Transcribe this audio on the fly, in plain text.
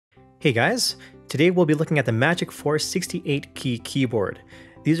Hey guys, today we'll be looking at the Magicforce 68-key keyboard.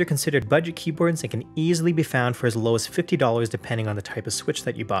 These are considered budget keyboards and can easily be found for as low as $50 depending on the type of switch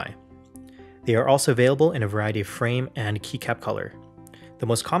that you buy. They are also available in a variety of frame and keycap color. The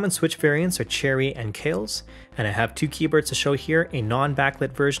most common switch variants are cherry and kales, and I have two keyboards to show here, a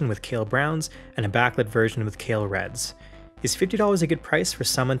non-backlit version with kale browns and a backlit version with kale reds. Is $50 a good price for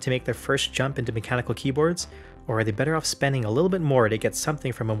someone to make their first jump into mechanical keyboards, or are they better off spending a little bit more to get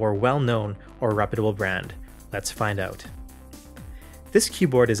something from a more well-known or reputable brand? Let's find out. This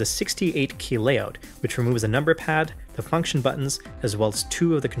keyboard is a 68-key layout, which removes a number pad, the function buttons, as well as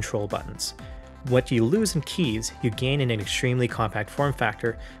two of the control buttons. What you lose in keys, you gain in an extremely compact form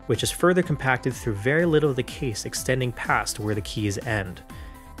factor, which is further compacted through very little of the case extending past where the keys end.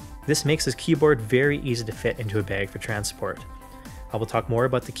 This makes this keyboard very easy to fit into a bag for transport. I will talk more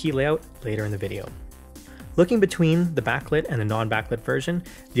about the key layout later in the video. Looking between the backlit and the non-backlit version,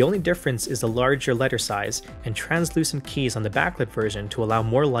 the only difference is the larger letter size and translucent keys on the backlit version to allow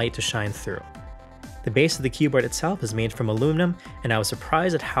more light to shine through. The base of the keyboard itself is made from aluminum, and I was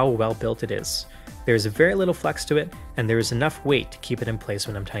surprised at how well built it is. There is very little flex to it, and there is enough weight to keep it in place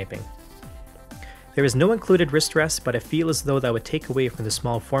when I'm typing. There is no included wrist rest, but I feel as though that would take away from the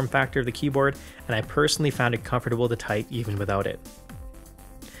small form factor of the keyboard, and I personally found it comfortable to type even without it.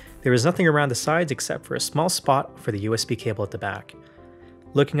 There is nothing around the sides except for a small spot for the USB cable at the back.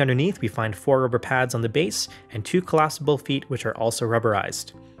 Looking underneath, we find 4 rubber pads on the base and 2 collapsible feet which are also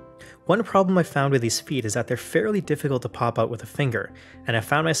rubberized. One problem I found with these feet is that they're fairly difficult to pop out with a finger, and I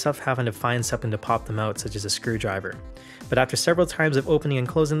found myself having to find something to pop them out, such as a screwdriver. But after several times of opening and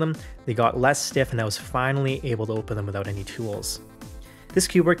closing them, they got less stiff and I was finally able to open them without any tools. This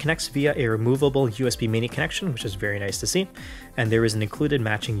keyboard connects via a removable USB mini connection, which is very nice to see, and there is an included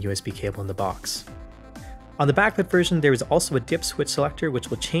matching USB cable in the box. On the backlit version, there is also a dip switch selector which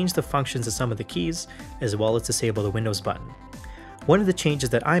will change the functions of some of the keys, as well as disable the Windows button. One of the changes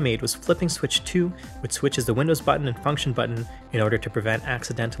that I made was flipping switch 2, which switches the Windows button and function button in order to prevent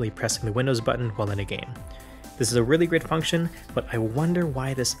accidentally pressing the Windows button while in a game. This is a really great function, but I wonder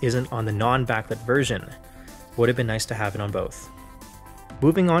why this isn't on the non-backlit version. Would have been nice to have it on both.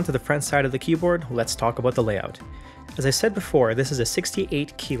 Moving on to the front side of the keyboard, let's talk about the layout. As I said before, this is a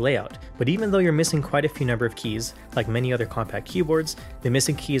 68-key layout, but even though you're missing quite a few number of keys, like many other compact keyboards, the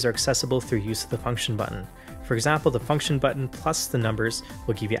missing keys are accessible through use of the function button. For example, the function button plus the numbers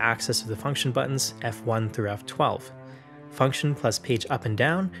will give you access to the function buttons F1 through F12. Function plus page up and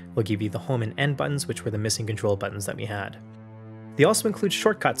down will give you the home and end buttons, which were the missing control buttons that we had. They also include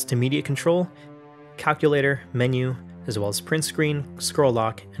shortcuts to media control, calculator, menu, as well as print screen, scroll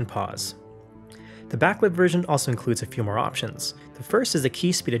lock, and pause. The backlit version also includes a few more options. The first is the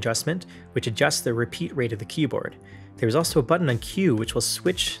key speed adjustment, which adjusts the repeat rate of the keyboard. There is also a button on Q which will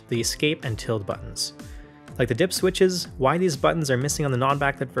switch the escape and tilde buttons. Like the dip switches, why these buttons are missing on the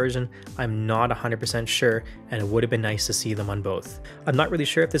non-backlit version, I'm not 100% sure, and it would have been nice to see them on both. I'm not really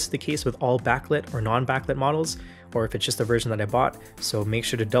sure if this is the case with all backlit or non-backlit models, or if it's just the version that I bought, so make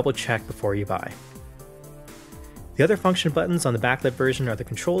sure to double check before you buy. The other function buttons on the backlit version are the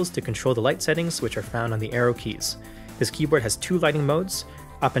controls to control the light settings, which are found on the arrow keys. This keyboard has 2 lighting modes.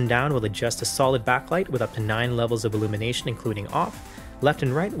 Up and down will adjust a solid backlight with up to 9 levels of illumination including off. Left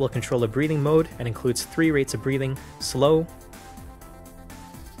and right will control a breathing mode and includes 3 rates of breathing: slow,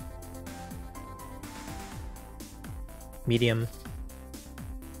 medium,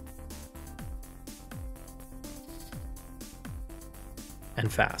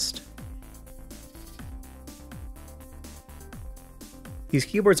 and fast. These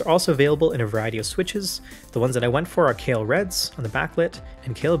keyboards are also available in a variety of switches. The ones that I went for are kale reds on the backlit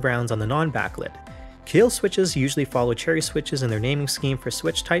and kale browns on the non-backlit. Kale switches usually follow cherry switches in their naming scheme for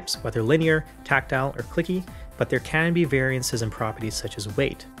switch types, whether linear, tactile, or clicky, but there can be variances in properties such as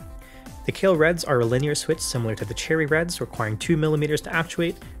weight. The kale reds are a linear switch similar to the cherry reds, requiring 2 mm to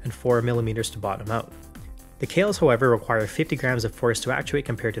actuate and 4 mm to bottom out. The kales, however, require 50 grams of force to actuate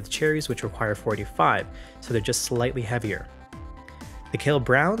compared to the cherries, which require 45, so they're just slightly heavier. The kale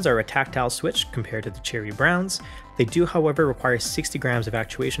browns are a tactile switch compared to the cherry browns. They do, however, require 60 grams of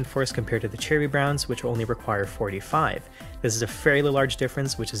actuation force compared to the cherry browns, which only require 45. This is a fairly large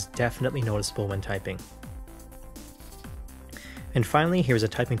difference, which is definitely noticeable when typing. And finally, here's a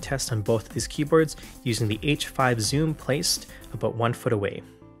typing test on both of these keyboards using the H5 zoom placed about 1 foot away.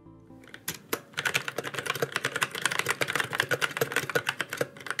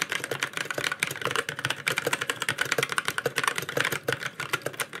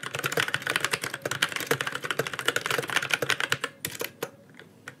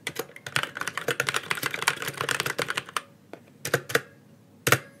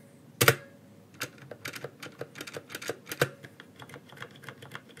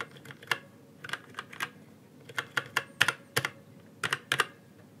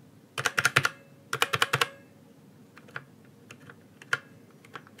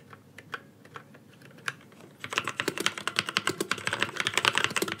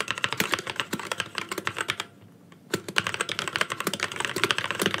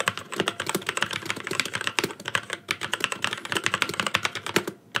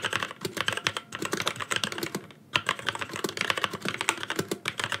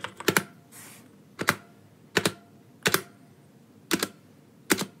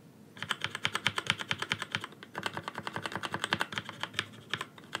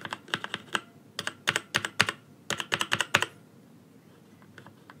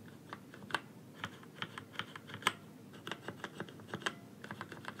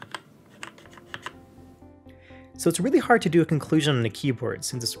 So it's really hard to do a conclusion on a keyboard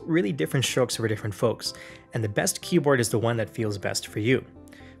since it's really different strokes for different folks, and the best keyboard is the one that feels best for you.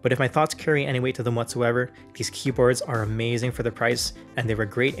 But if my thoughts carry any weight to them whatsoever, these keyboards are amazing for the price, and they were a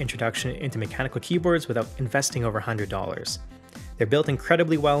great introduction into mechanical keyboards without investing over $100. They're built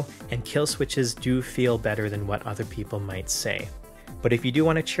incredibly well, and kill switches do feel better than what other people might say. But if you do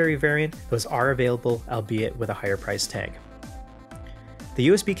want a cherry variant, those are available, albeit with a higher price tag. The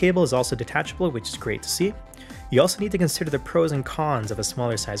USB cable is also detachable, which is great to see. You also need to consider the pros and cons of a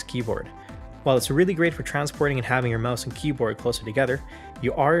smaller size keyboard. While it's really great for transporting and having your mouse and keyboard closer together,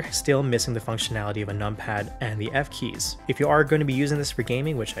 you are still missing the functionality of a numpad and the F keys. If you are going to be using this for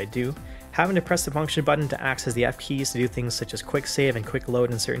gaming, which I do, having to press the function button to access the F keys to do things such as quick save and quick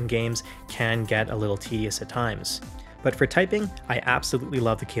load in certain games can get a little tedious at times. But for typing, I absolutely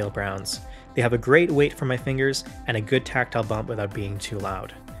love the Kale Browns. They have a great weight for my fingers and a good tactile bump without being too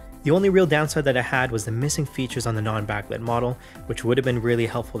loud. The only real downside that I had was the missing features on the non-backlit model, which would have been really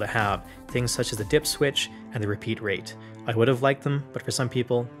helpful to have, things such as the dip switch and the repeat rate. I would have liked them, but for some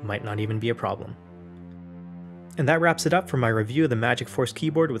people, might not even be a problem. And that wraps it up for my review of the Magicforce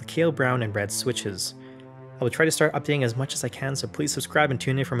keyboard with Kale Brown and red switches. I will try to start updating as much as I can, so please subscribe and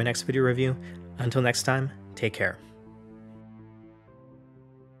tune in for my next video review. Until next time, take care.